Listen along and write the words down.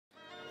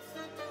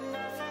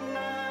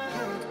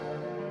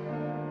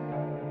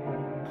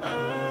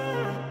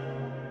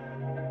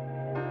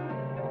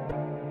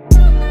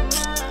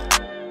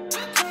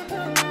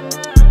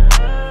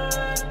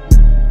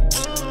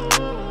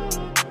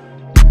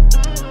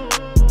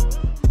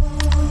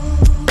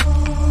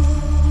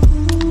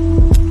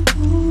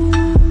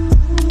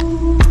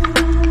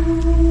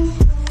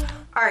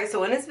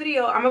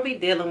video, I'm gonna be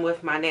dealing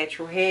with my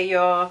natural hair,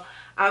 y'all.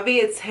 I'll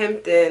be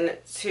attempting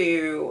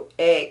to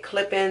add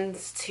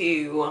clip-ins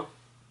to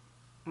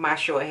my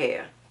short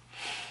hair.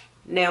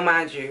 Now,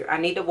 mind you, I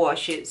need to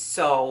wash it,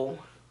 so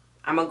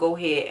I'm gonna go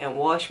ahead and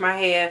wash my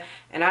hair.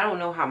 And I don't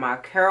know how my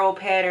curl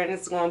pattern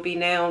is gonna be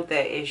now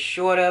that it's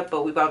shorter,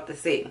 but we about to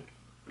see.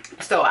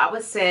 So I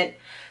was sent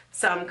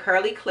some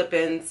curly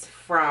clip-ins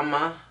from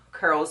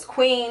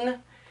Ft.CurlsQueen.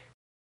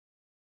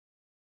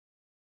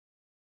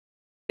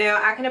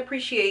 Now, I can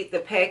appreciate the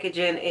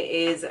packaging. It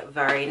is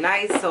very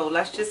nice. So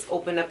let's just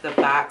open up the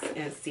box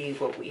and see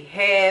what we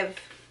have.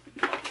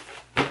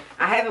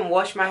 I haven't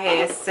washed my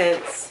hair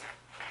since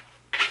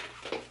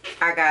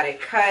I got it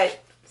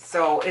cut.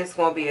 So it's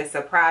going to be a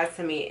surprise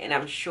to me. And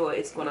I'm sure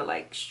it's going to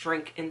like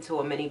shrink into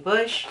a mini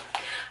bush.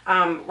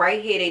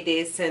 Right here, they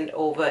did send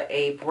over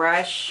a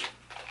brush.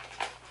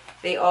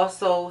 They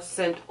also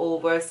sent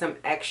over some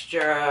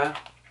extra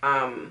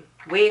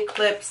wig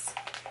clips.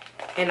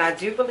 And I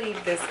do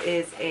believe this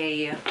is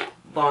a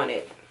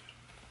bonnet.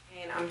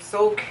 And I'm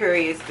so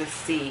curious to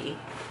see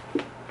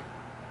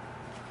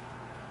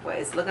what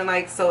it's looking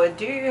like. So it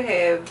do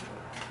have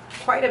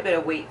quite a bit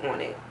of weight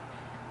on it.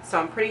 So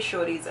I'm pretty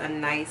sure these are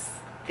nice,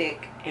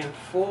 thick, and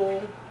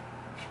full.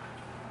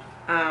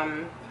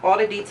 All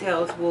the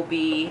details will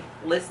be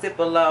listed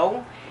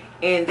below.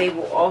 And they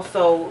will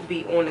also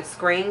be on the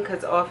screen,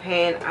 because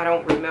offhand I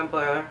don't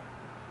remember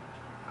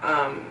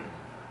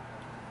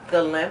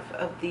the length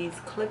of these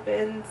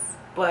clip-ins,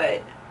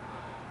 but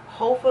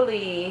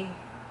hopefully,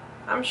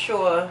 I'm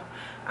sure,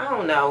 I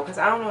don't know, because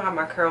I don't know how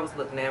my curls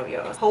look now,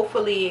 y'all.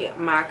 Hopefully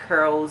my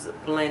curls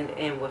blend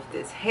in with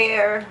this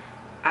hair.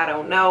 I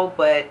don't know,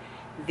 but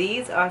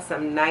these are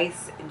some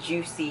nice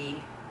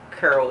juicy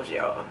curls,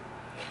 y'all.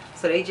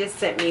 So they just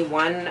sent me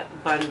one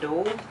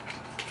bundle.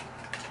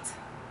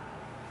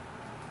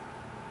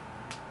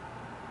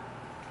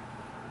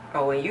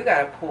 Oh, and you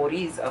gotta pull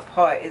these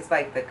apart. It's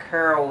like the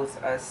curls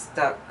are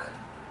stuck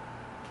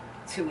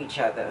to each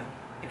other,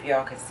 if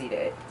y'all can see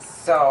that.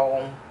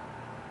 So,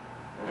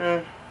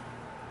 I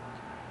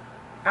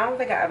don't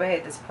think I ever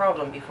had this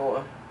problem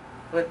before.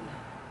 But,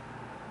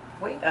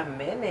 wait a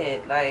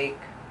minute. Like,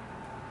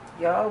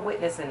 y'all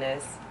witnessing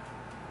this.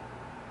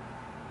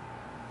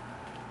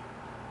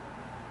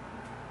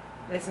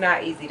 It's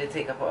not easy to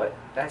take apart.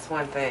 That's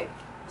one thing.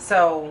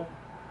 So,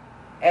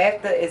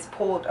 after it's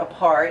pulled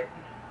apart,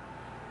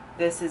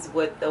 this is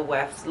what the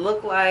wefts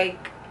look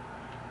like.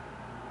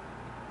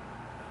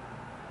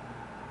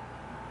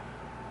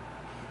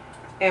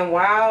 And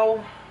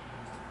while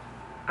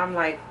I'm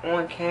like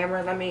on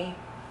camera, let me.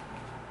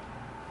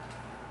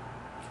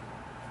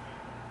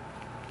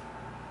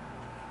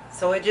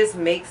 So it just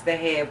makes the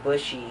hair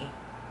bushy,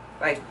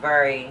 like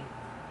very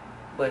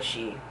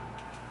bushy.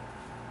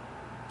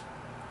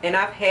 And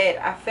I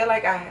feel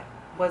like I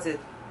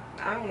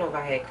don't know if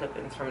I had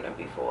clip-ins from them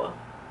before.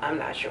 I'm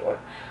not sure.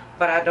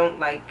 But I don't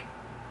like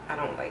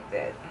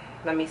that.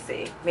 Let me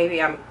see.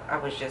 Maybe I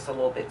was just a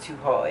little bit too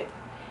hard.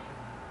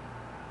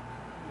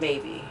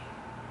 Maybe.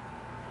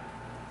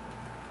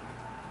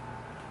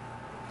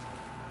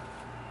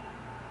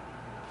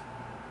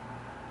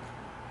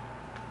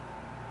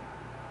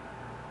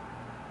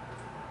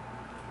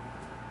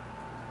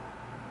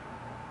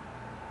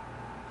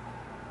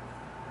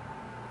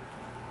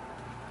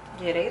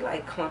 Yeah, they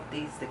like clump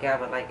these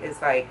together. Like,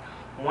 it's like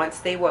once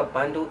they were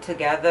bundled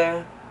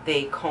together,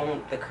 they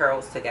combed the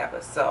curls together.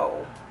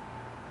 So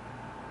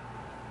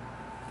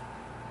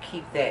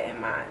keep that in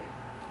mind.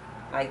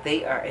 Like,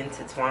 they are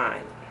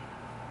intertwined.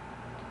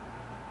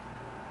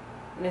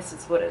 And this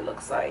is what it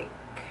looks like.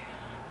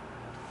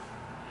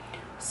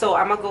 So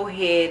I'm gonna go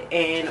ahead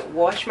and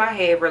wash my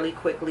hair really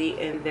quickly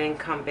and then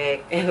come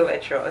back and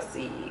let y'all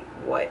see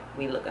what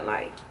we looking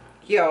like.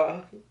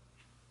 Y'all,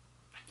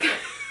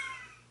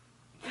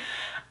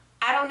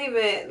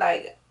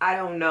 I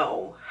don't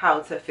know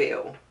how to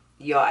feel.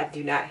 Y'all, I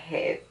do not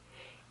have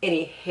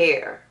any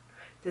hair.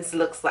 This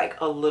looks like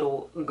a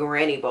little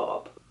granny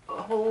bob.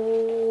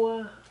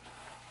 Oh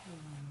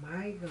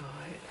my god,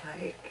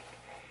 like,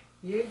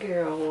 your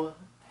girl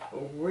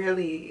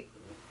really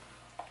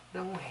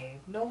don't have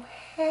no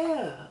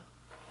hair.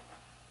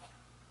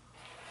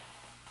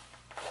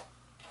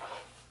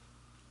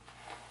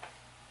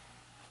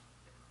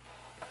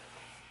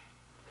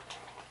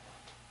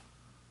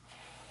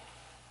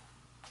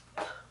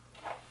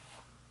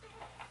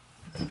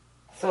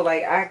 So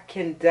like, I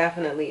can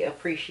definitely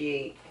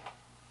appreciate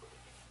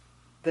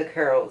the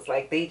curls.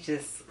 Like, they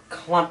just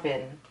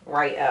clumping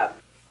right up.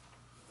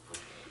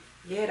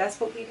 Yeah, that's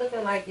what we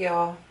looking like,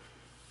 y'all.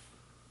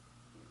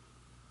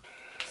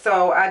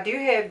 So I do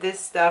have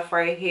this stuff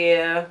right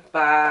here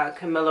by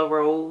Camilla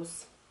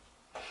Rose.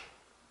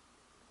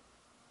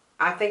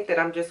 I think that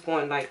I'm just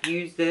going to like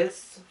use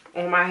this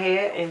on my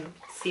hair and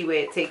see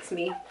where it takes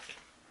me.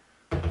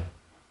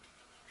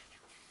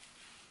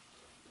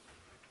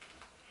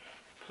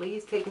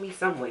 Please take me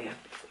somewhere.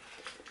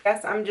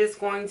 Yes, I'm just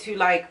going to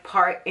like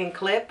part and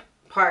clip,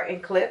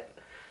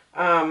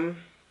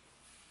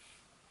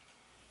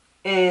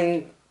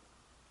 and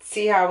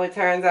see how it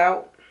turns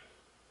out.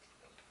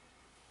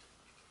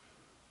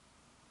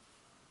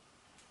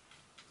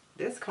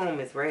 This comb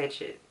is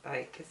ratchet.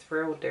 Like, it's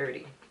real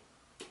dirty.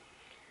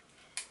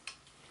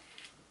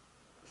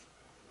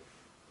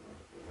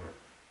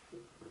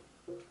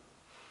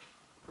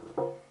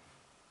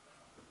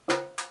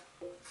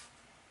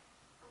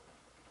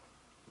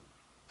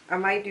 I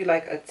might do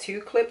like a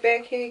 2-clip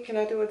back here. Can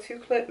I do a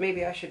 2-clip?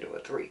 Maybe I should do a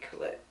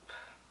 3-clip.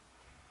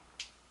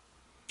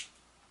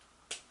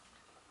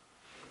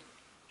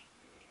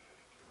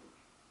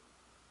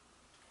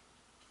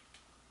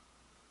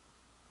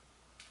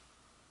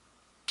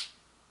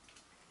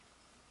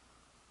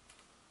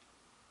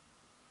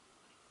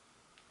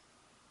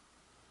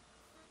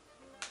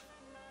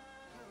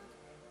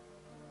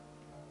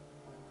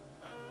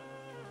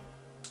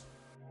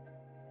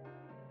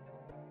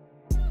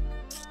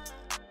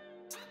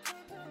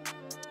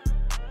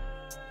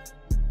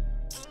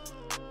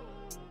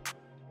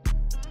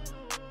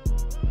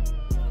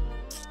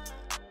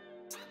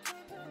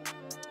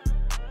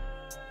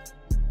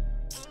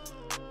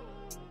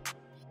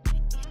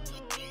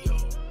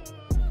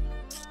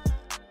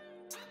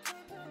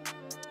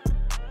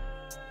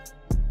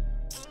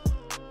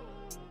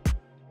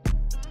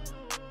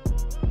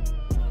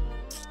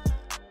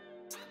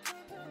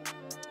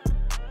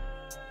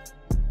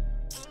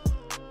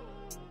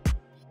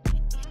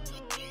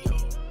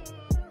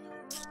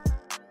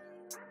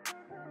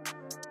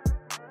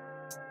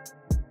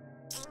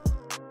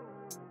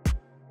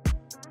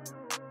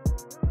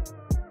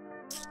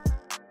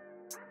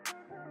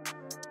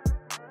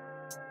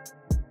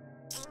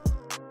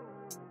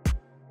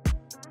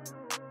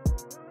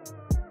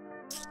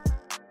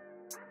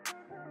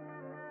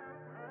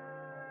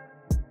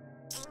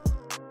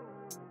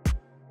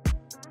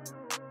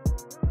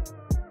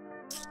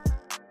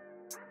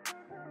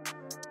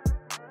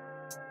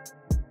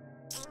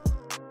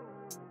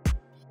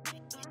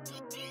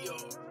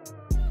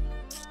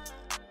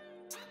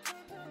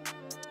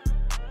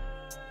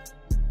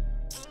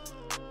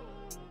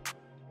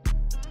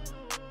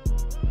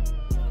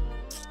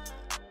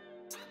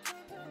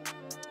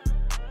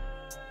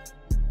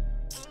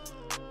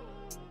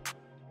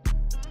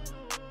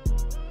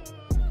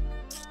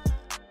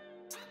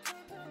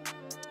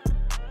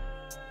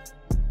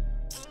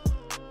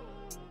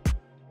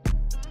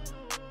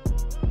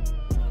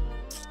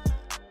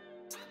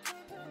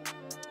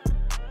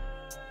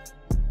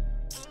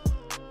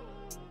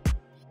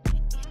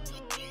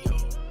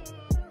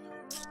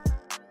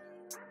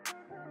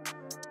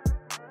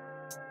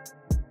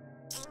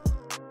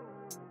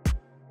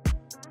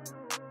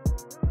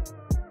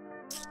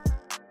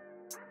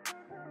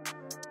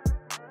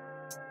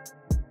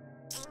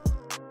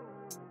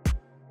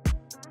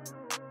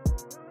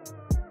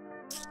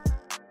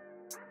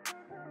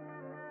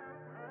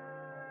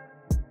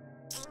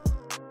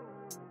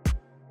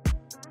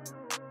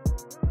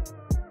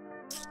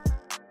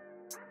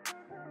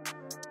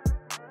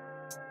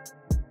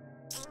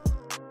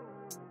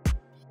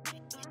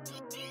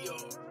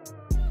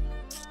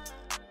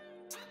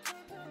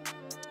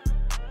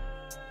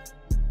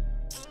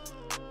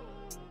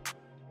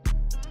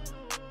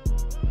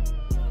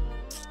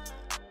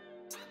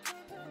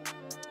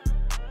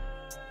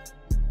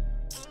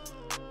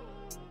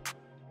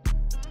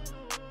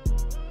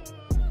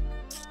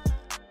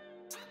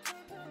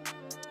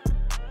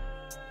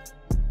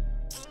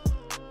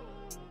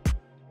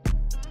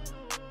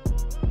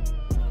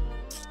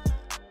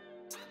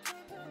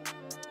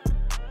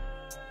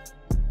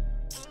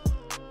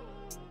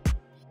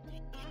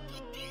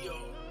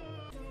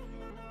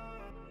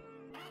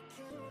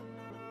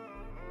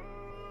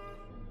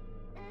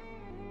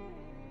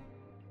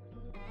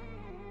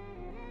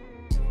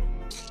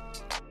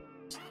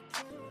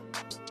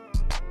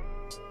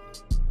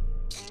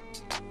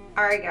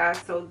 Alright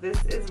guys, so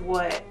this is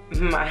what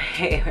my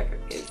hair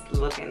is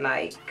looking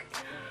like.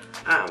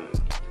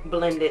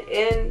 Blend it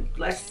in.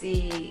 Let's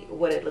see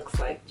what it looks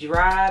like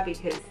dry,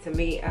 because to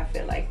me I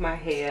feel like my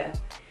hair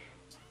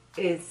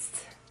is,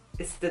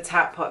 it's the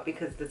top part,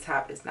 because the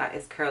top is not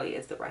as curly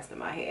as the rest of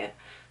my hair.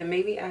 And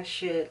maybe I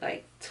should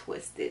like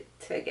twist it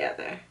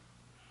together.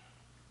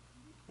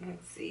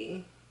 Let's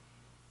see.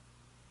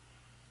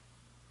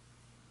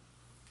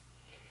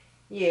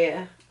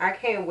 Yeah, I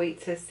can't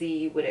wait to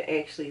see what it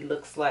actually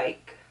looks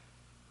like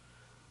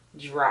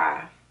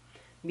dry,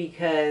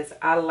 because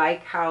I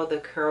like how the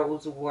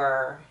curls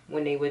were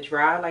when they were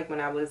dry, like when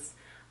I was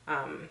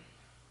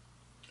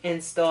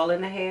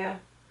installing the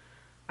hair.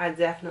 I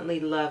definitely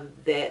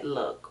love that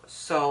look.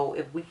 So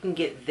if we can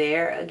get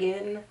there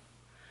again,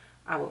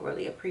 I would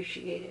really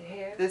appreciate it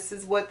here. This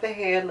is what the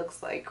hair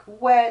looks like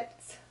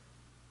wet.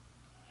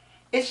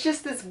 It's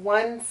just this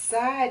one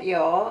side,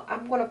 y'all.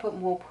 I'm going to put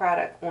more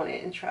product on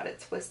it and try to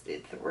twist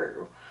it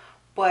through.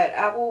 But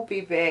I will be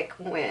back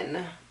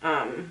when,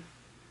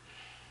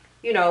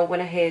 you know, when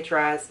the hair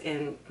dries,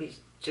 and we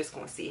just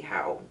going to see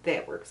how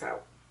that works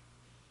out.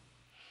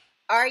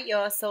 Alright,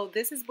 y'all. So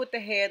this is what the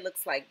hair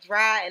looks like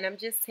dry. And I'm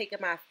just taking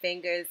my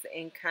fingers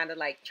and kind of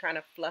like trying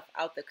to fluff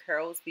out the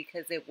curls,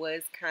 because it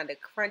was kind of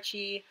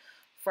crunchy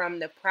from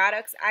the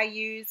products I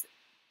used.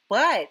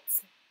 But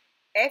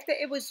after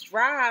it was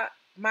dry,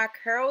 my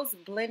curls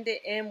blended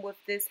in with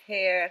this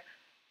hair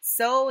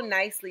so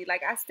nicely.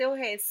 Like, I still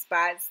had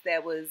spots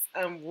that was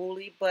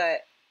unruly,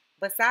 but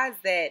besides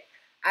that,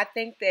 I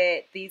think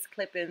that these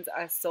clip-ins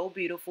are so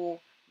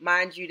beautiful.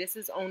 Mind you, this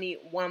is only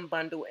one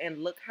bundle,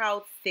 and look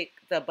how thick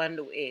the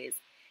bundle is.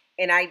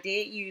 And I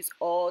did use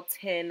all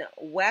 10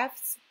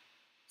 wefts.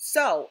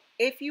 So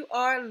if you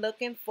are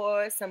looking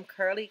for some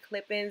curly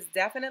clip-ins,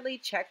 definitely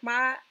check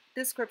my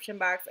description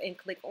box and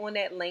click on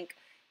that link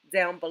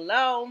down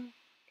below.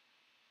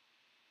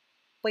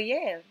 But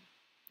yeah,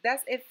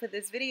 that's it for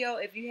this video.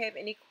 If you have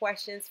any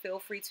questions, feel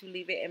free to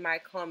leave it in my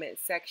comment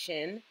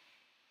section.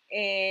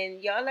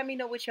 And y'all let me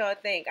know what y'all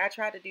think. I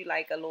tried to do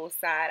like a little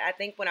side. I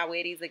think when I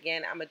wear these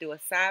again, I'm going to do a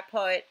side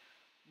part.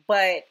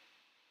 But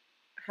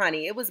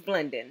honey, it was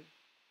blending.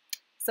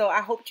 So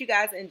I hope you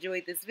guys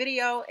enjoyed this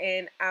video,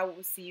 and I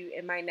will see you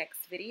in my next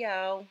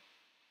video.